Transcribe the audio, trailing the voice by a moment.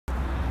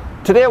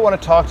Today I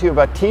want to talk to you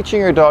about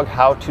teaching your dog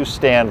how to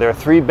stand. There are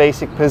three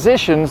basic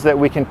positions that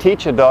we can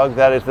teach a dog.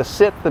 That is the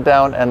sit, the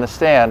down, and the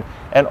stand.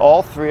 And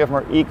all three of them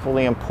are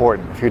equally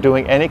important. If you're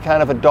doing any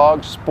kind of a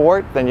dog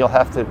sport, then you'll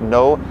have to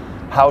know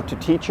how to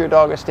teach your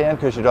dog a stand,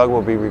 because your dog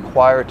will be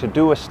required to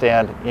do a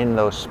stand in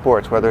those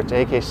sports, whether it's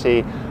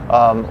AKC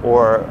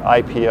or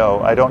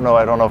IPO. I don't know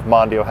if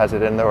Mondio has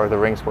it in there or the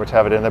ring sports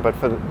have it in there, but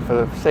for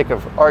the sake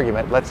of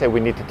argument, let's say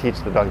we need to teach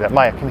the dog that.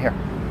 Maya, come here.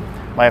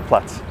 Maya,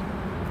 Platz.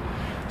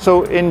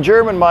 So in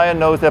German, Maya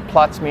knows that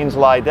Platz means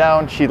lie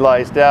down. She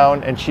lies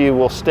down and she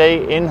will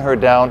stay in her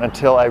down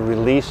until I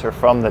release her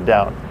from the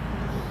down.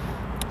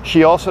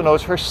 She also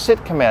knows her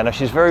sit command. Now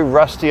she's very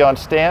rusty on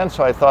stand,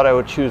 so I thought I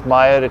would choose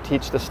Maya to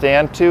teach the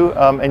stand to,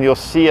 and you'll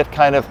see it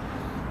kind of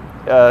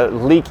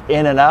leak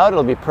in and out.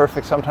 It'll be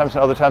perfect sometimes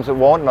and other times it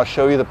won't, and I'll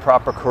show you the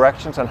proper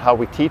corrections on how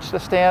we teach the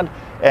stand.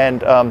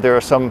 And there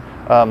are some,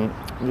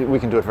 we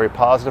can do it very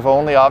positive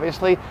only,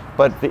 obviously,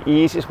 but the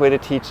easiest way to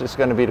teach is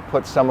going to be to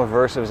put some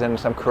aversives in,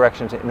 some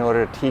corrections in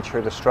order to teach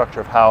her the structure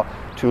of how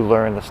to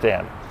learn the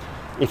stand.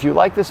 If you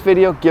like this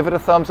video, give it a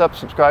thumbs up,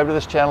 subscribe to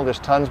this channel. There's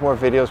tons more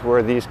videos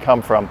where these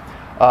come from.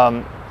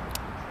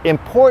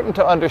 Important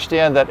to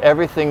understand that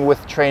everything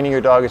with training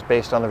your dog is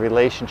based on the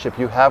relationship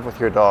you have with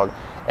your dog,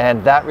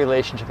 and that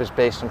relationship is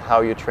based on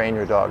how you train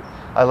your dog.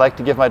 I like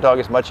to give my dog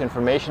as much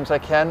information as I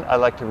can. I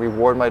like to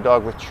reward my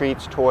dog with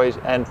treats, toys,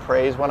 and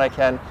praise when I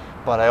can,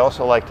 but I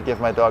also like to give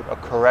my dog a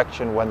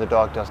correction when the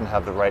dog doesn't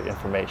have the right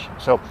information.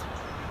 So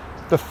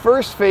the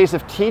first phase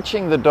of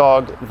teaching the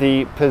dog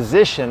the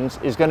positions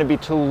is going to be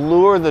to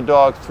lure the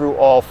dog through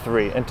all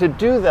three. And to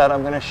do that,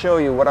 I'm going to show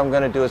you what I'm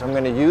going to do is I'm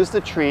going to use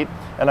the treat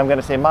and I'm going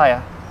to say,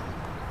 Maya,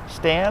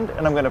 stand,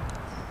 and I'm going to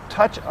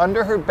touch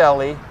under her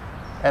belly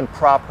and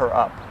prop her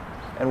up.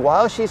 And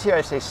while she's here,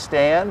 I say,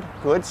 stand,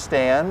 good,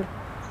 stand.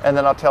 And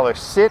then I'll tell her,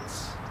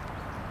 sits.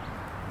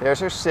 There's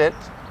her sit.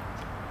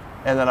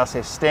 And then I'll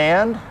say,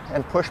 stand,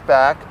 and push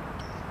back,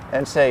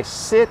 and say,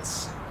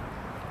 sits,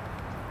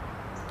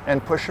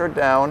 and push her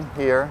down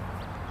here.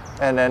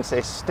 And then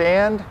say,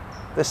 stand.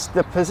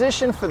 The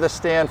position for the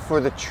stand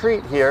for the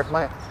treat here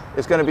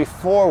is going to be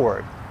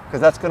forward, because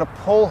that's going to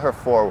pull her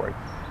forward.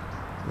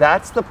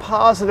 That's the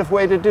positive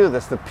way to do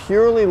this. The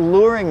purely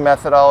luring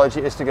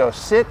methodology is to go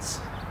sits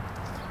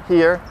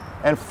here,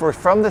 and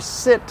from the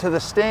sit to the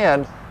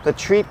stand, the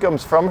treat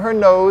comes from her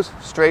nose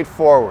straight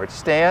forward.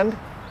 Stand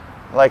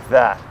like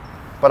that.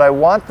 But I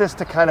want this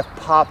to kind of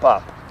pop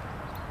up.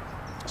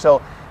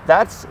 So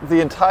that's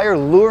the entire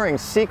luring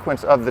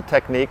sequence of the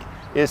technique,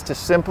 is to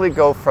simply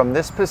go from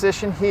this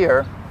position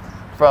here,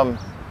 from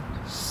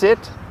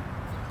sit,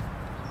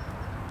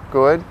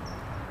 good,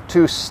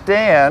 to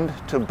stand,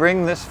 to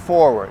bring this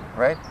forward,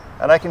 right?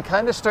 And I can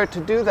kind of start to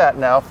do that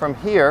now from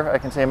here. I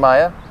can say,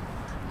 Maya,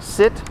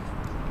 sit,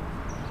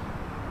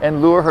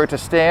 and lure her to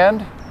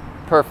stand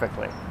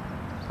perfectly,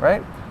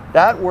 right?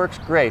 That works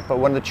great, but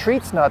when the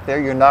treat's not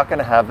there, you're not going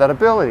to have that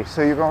ability.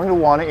 So you're going to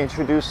want to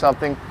introduce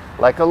something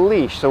like a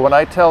leash. So when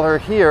I tell her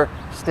here,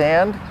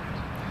 stand,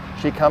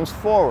 she comes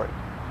forward.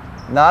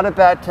 Not a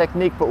bad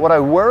technique, but what I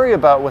worry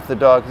about with the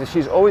dog is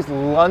she's always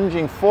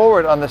lunging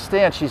forward on the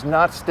stand. She's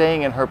not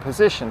staying in her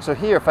position. So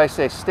here, if I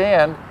say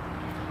stand,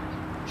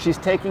 she's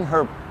taking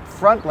her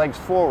front legs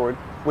forward,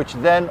 which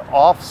then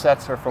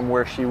offsets her from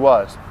where she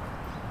was.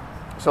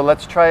 So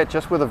let's try it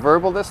just with a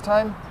verbal this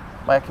time.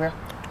 Maya, come here.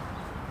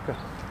 Good.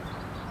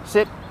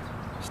 Sit,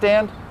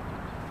 stand.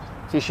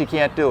 See, she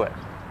can't do it,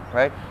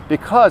 right?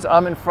 Because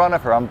I'm in front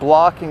of her, I'm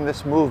blocking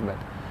this movement.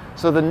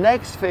 So the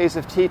next phase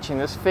of teaching,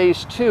 this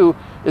phase 2,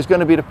 is going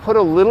to be to put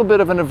a little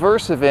bit of an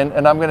aversive in,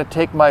 and I'm going to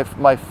take my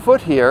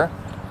foot here,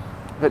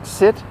 but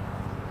sit,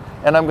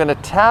 and I'm going to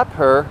tap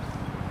her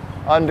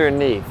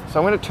underneath. So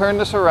I'm going to turn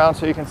this around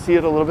so you can see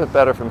it a little bit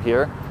better from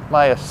here.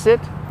 Maya, sit,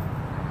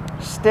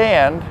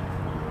 stand,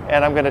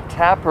 and I'm going to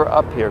tap her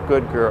up here.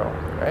 Good girl,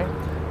 right?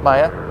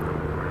 Maya,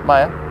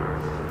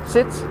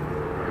 sits,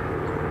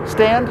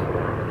 stand,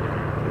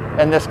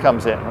 and this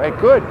comes in, right?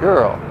 Good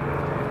girl.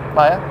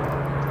 Maya,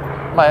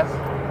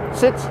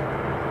 sits,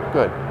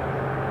 good.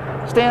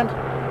 Stand,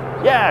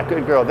 yeah,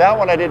 good girl. That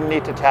one I didn't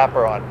need to tap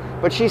her on.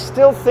 But she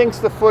still thinks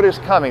the foot is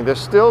coming. There's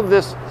still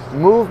this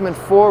movement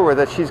forward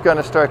that she's going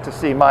to start to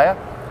see. Maya,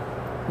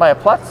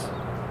 Platz.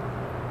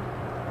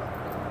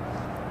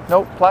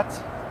 No,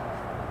 Platz.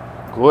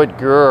 Good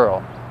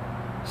girl.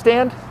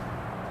 Stand.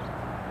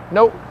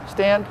 Nope,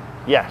 stand.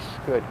 Yes,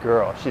 good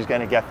girl. She's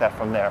going to get that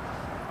from there.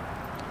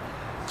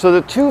 So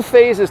the two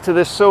phases to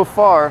this so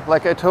far,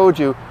 like I told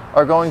you,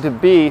 are going to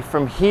be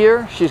from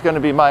here, she's going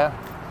to be Maya,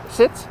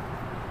 sits,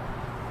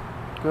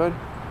 good.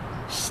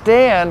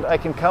 Stand, I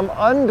can come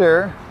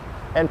under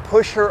and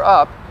push her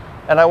up,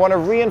 and I want to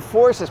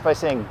reinforce this by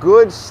saying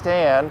good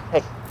stand,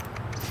 hey,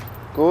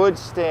 good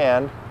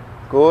stand,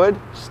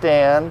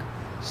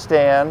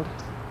 stand,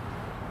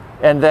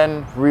 and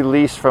then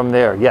release from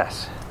there,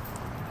 yes,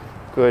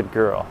 good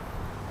girl.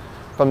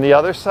 From the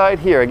other side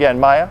here, again,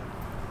 Maya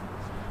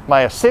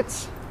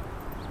sits,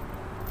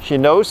 she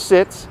knows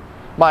sits.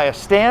 Maya,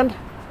 stand,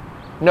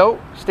 no,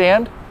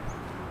 stand,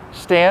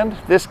 stand.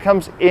 This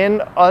comes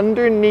in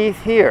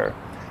underneath here,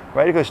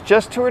 right? It goes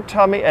just to her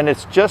tummy and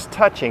it's just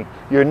touching.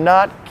 You're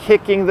not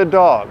kicking the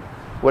dog.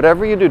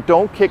 Whatever you do,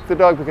 don't kick the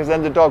dog, because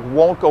then the dog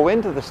won't go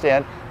into the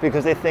stand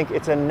because they think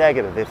it's a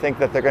negative. They think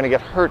that they're going to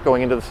get hurt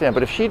going into the stand.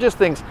 But if she just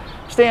thinks,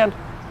 stand.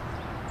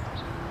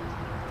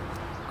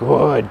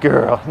 Good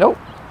girl. Nope.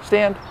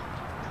 Stand.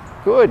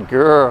 Good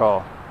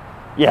girl.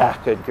 Yeah,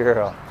 good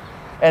girl.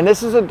 And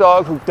this is a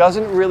dog who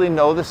doesn't really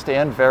know the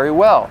stand very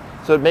well.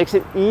 So it makes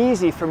it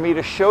easy for me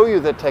to show you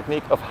the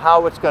technique of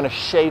how it's going to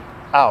shape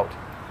out.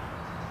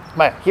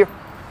 Maya, here.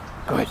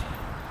 Good.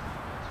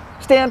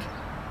 Stand.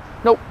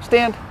 Nope.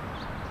 Stand.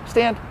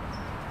 Stand.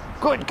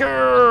 Good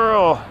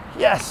girl.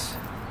 Yes.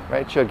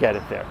 Right, she'll get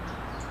it there.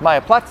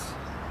 Maya, Platz.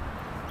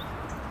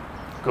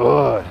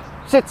 Good.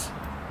 Sits.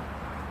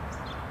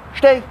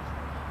 Stay.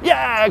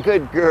 Yeah,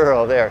 good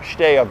girl. There.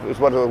 Stay is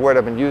what the word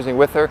I've been using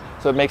with her,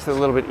 so it makes it a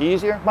little bit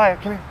easier. Maya,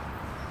 come here.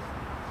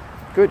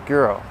 Good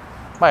girl.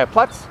 Maya,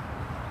 Platz.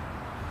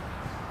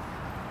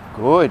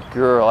 Good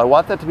girl. I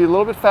want that to be a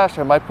little bit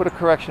faster. I might put a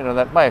correction on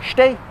that. Maya,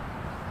 stay.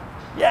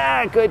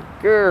 Yeah, good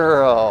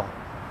girl.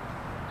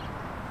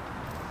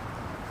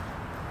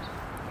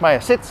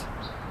 Maya, sits.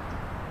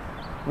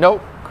 No,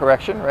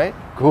 correction, right?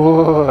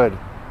 Good.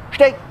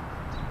 Stay.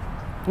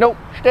 No,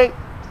 stay.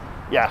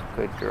 Yeah,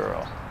 good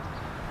girl.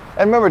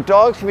 And remember,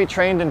 dogs can be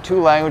trained in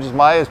 2 languages.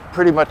 Maya is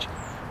pretty much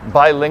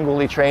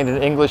bilingually trained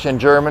in English and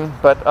German,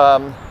 but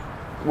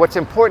what's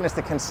important is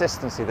the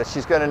consistency, that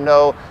she's going to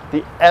know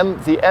the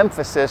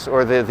emphasis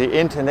or the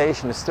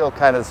intonation is still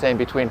kind of the same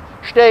between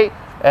stay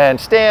and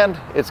stand.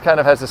 It kind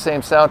of has the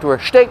same sound to her.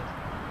 Stay.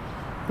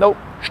 No,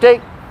 stay.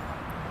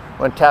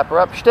 When tap her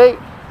up, stay.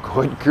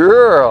 Good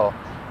girl.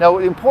 Now,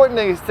 the important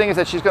thing is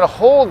that she's going to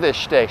hold this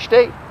stay.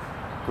 Stay.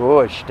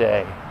 Good,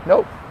 stay.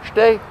 Nope,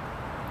 stay.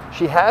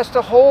 She has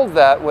to hold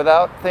that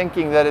without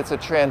thinking that it's a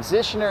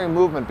transitionary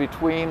movement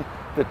between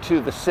the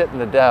two, the sit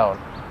and the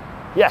down.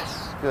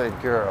 Yes, good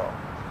girl.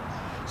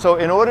 So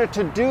in order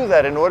to do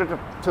that, in order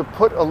to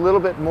put a little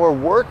bit more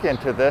work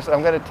into this,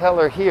 I'm going to tell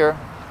her here,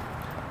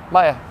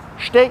 Maya,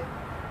 stay.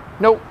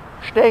 No,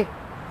 stay.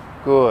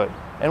 Good.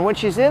 And when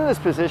she's in this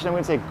position, I'm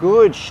going to say,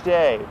 good,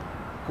 stay.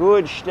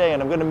 Good, stay.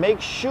 And I'm going to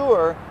make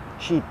sure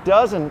she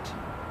doesn't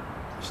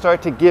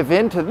start to give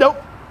in to, nope.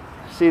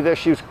 See there,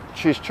 she's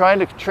trying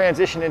to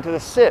transition into the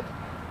sit,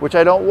 which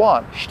I don't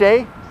want.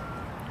 Stay.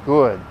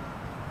 Good.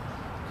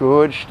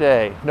 Good,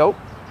 stay. Nope,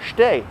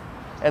 stay.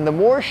 And the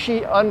more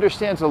she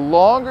understands, the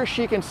longer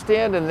she can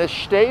stand in this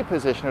stay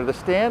position or the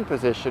stand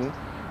position,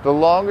 the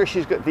longer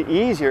the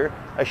easier,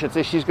 I should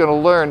say, she's going to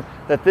learn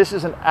that this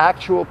is an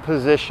actual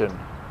position.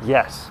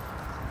 Yes.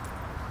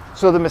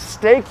 So the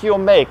mistake you'll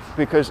make,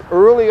 because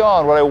early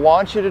on what I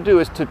want you to do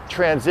is to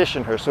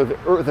transition her. So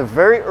the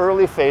very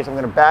early phase, I'm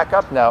going to back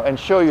up now and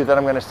show you that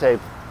I'm going to say,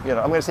 I'm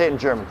going to say it in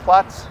German.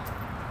 Platz.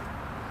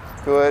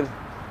 Good.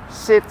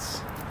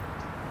 Sits.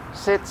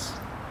 Sits.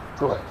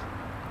 Good.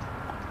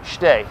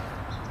 Stay.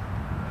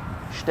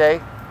 Stay.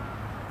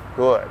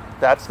 Good.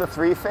 That's the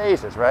 3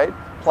 phases, right?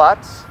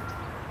 Platz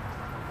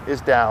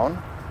is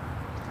down.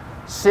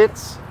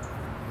 Sits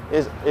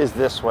is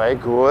this way.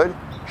 Good.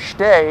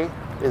 Stay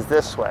is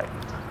this way.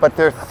 But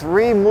there are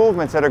 3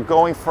 movements that are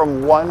going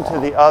from one to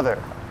the other.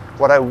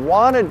 What I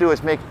want to do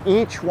is make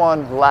each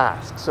one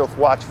last. So if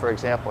watch, for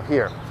example,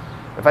 here.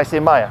 If I say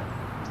Maya,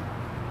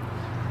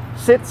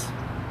 sits,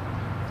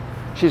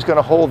 she's going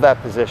to hold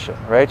that position,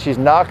 right? She's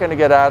not going to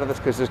get out of this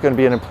because there's going to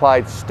be an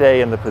implied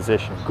stay in the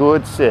position.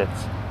 Good,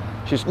 sits.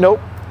 She's,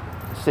 nope,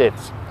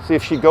 sits. See,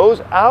 if she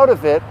goes out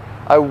of it,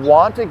 I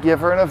want to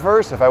give her an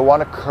aversive. I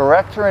want to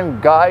correct her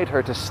and guide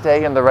her to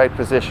stay in the right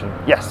position.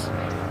 Yes.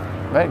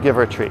 Right? Give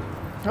her a treat.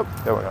 Nope,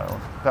 there we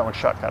go. That one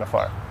shot kind of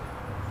far.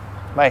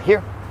 Maya,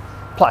 here,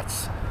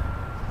 Platz.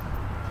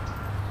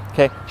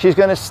 Okay, she's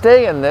going to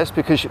stay in this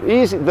because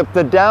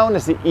the down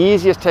is the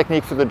easiest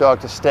technique for the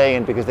dog to stay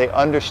in because they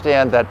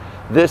understand that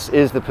this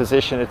is the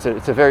position. It's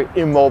a very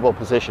immobile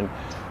position.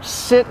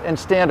 Sit and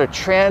stand are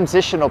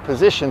transitional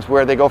positions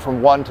where they go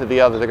from one to the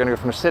other. They're going to go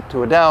from a sit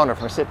to a down, or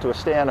from a sit to a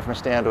stand, or from a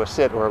stand to a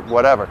sit, or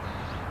whatever.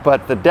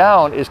 But the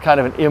down is kind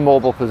of an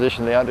immobile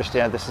position. They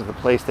understand this is the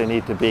place they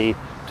need to be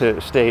to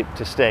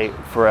stay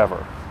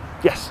forever.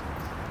 Yes,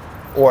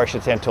 or I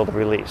should say until the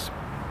release.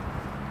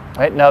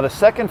 Right, now the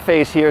second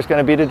phase here is going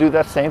to be to do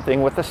that same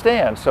thing with the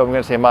stand. So I'm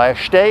going to say Maya,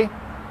 stay,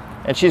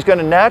 and she's going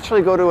to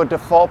naturally go to a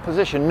default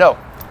position. No,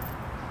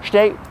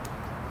 stay.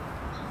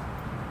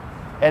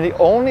 And the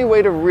only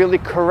way to really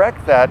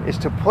correct that is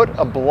to put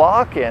a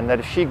block in that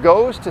if she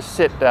goes to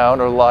sit down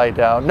or lie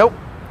down, nope,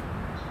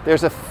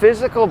 there's a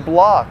physical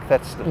block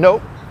that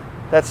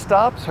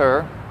stops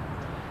her.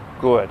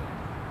 Good.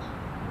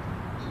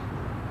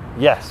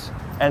 Yes.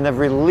 And the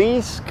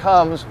release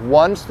comes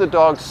once the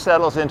dog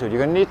settles into it. You're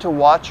going to need to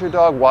watch your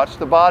dog, watch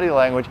the body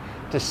language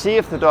to see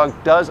if the dog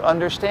does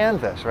understand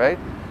this, right?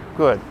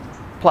 Good.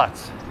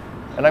 Platz.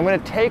 And I'm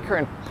going to take her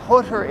and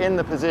put her in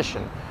the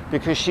position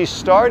because she's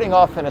starting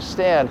off in a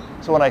stand.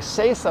 So when I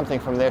say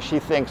something from there, she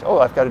thinks, oh,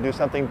 I've got to do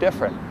something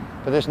different.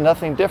 But there's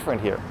nothing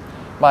different here.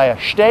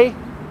 Maya, stay.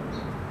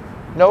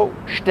 No,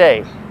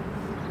 stay.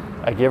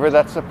 I give her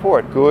that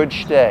support. Good,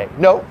 stay.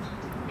 No,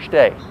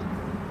 stay.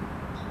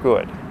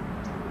 Good.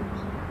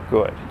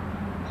 Good.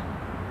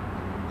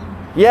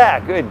 Yeah,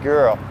 good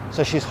girl.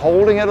 So she's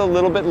holding it a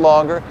little bit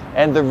longer,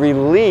 and the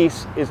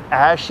release is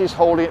as she's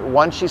holding it,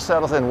 once she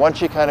settles in, once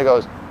she kind of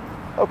goes,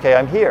 okay,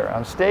 I'm here,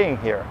 I'm staying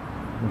here.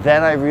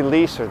 Then I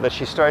release her, that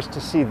she starts to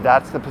see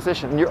that's the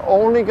position. And you're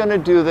only going to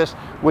do this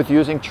with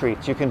using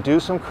treats. You can do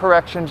some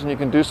corrections and you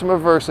can do some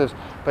reversives,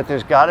 but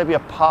there's got to be a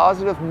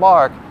positive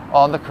mark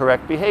on the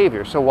correct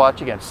behavior. So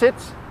watch again.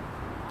 Sits.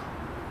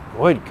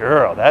 Good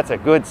girl. That's a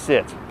good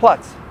sit.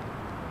 Pluts.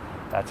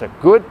 That's a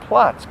good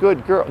pluts.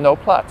 Good girl. No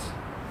pluts.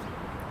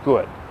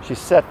 Good. She's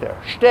set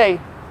there. Stay.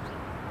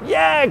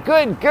 Yeah,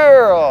 good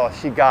girl.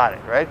 She got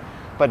it, right?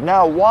 But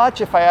now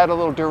watch, if I add a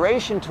little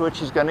duration to it,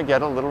 she's going to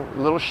get a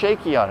little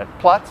shaky on it.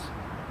 Pluts.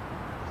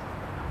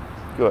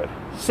 Good.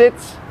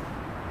 Sits.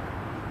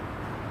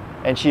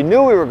 And she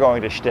knew we were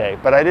going to stay,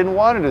 but I didn't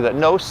want to do that.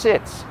 No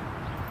sits.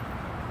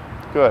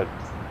 Good.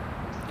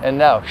 And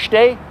now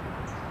stay.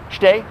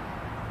 Stay.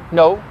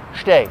 No,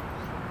 stay.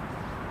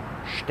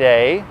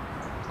 Stay.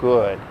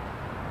 Good.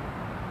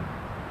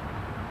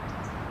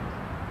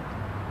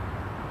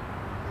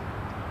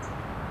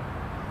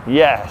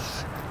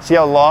 Yes. See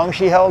how long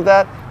she held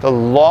that? The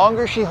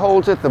longer she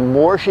holds it, the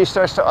more she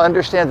starts to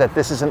understand that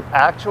this is an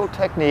actual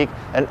technique,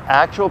 an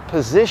actual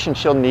position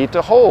she'll need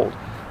to hold.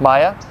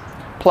 Maya,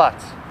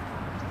 Platz.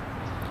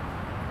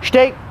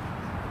 Stay.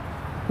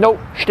 No,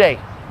 stay.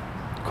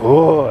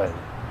 Good.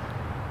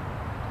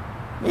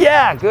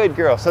 Yeah, good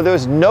girl. So there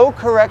was no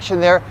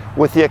correction there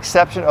with the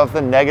exception of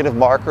the negative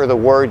marker, the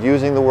word,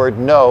 using the word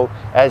no,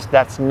 as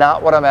that's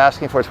not what I'm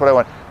asking for, it's what I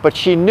want. But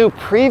she knew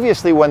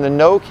previously when the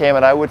no came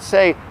and I would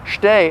say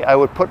stay, I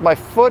would put my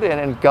foot in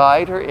and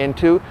guide her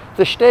into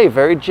the stay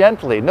very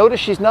gently.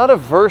 Notice she's not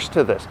averse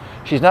to this.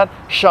 She's not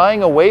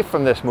shying away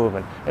from this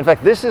movement. In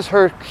fact, this is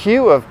her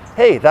cue of,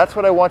 hey, that's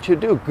what I want you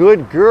to do.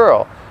 Good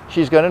girl.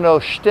 She's going to know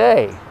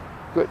stay.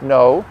 Good.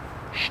 No,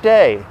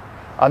 stay.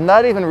 I'm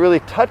not even really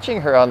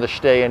touching her on the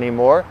stay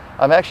anymore.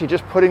 I'm actually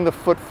just putting the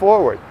foot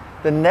forward.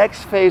 The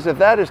next phase of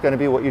that is going to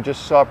be what you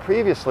just saw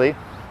previously,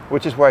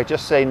 which is where I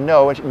just say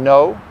no, and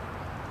no,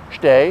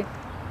 stay,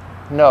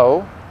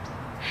 no,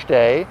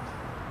 stay,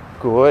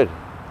 good.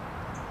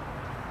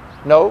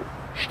 No,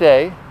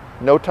 stay,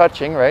 no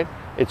touching, right?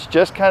 It's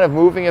just kind of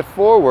moving it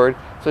forward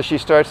so she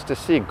starts to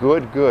see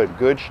good, good,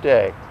 good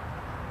stay.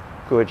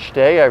 Good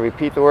stay, I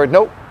repeat the word,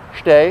 no,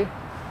 stay,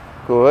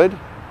 good.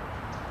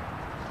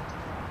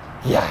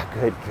 Yeah,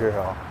 good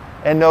girl.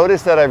 And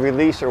notice that I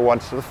release her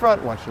once to the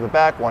front, once to the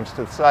back, once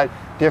to the side.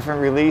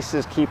 Different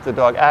releases, keep the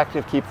dog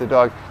active, keep the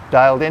dog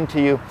dialed into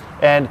you.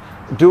 And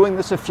doing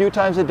this a few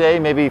times a day,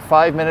 maybe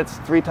 5 minutes,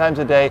 3 times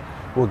a day,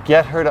 will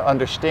get her to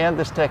understand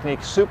this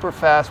technique super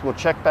fast. We'll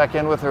check back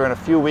in with her in a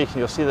few weeks and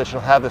you'll see that she'll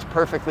have this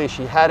perfectly.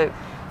 She had it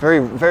very,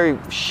 very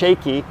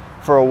shaky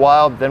for a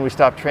while. Then we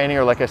stopped training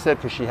her, like I said,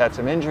 because she had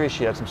some injuries,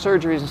 she had some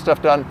surgeries and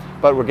stuff done.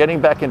 But we're getting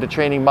back into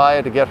training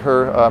Maya to get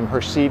her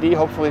her CD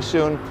hopefully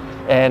soon.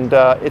 And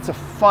it's a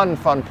fun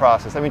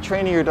process. I mean,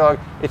 training your dog,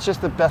 it's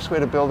just the best way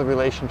to build a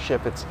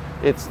relationship.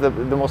 It's the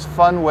most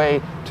fun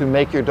way to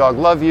make your dog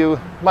love you.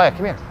 Maya,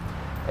 come here.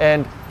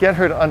 And get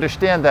her to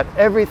understand that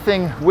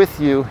everything with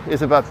you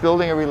is about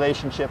building a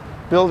relationship,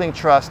 building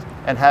trust,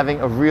 and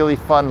having a really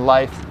fun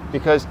life,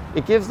 because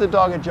it gives the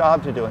dog a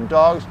job to do. And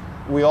dogs,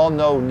 we all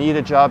know, need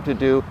a job to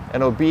do,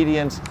 and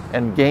obedience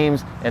and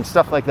games and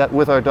stuff like that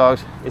with our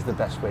dogs is the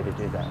best way to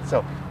do that.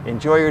 So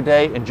enjoy your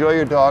day, enjoy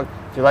your dog.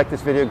 If you like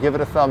this video, give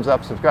it a thumbs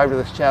up, subscribe to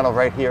this channel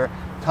right here.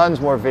 Tons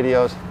more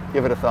videos,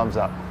 give it a thumbs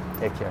up.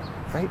 Take care.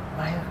 Right,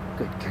 Maya?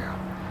 Good girl.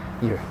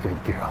 You're a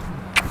good girl.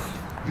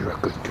 You're a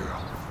good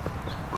girl.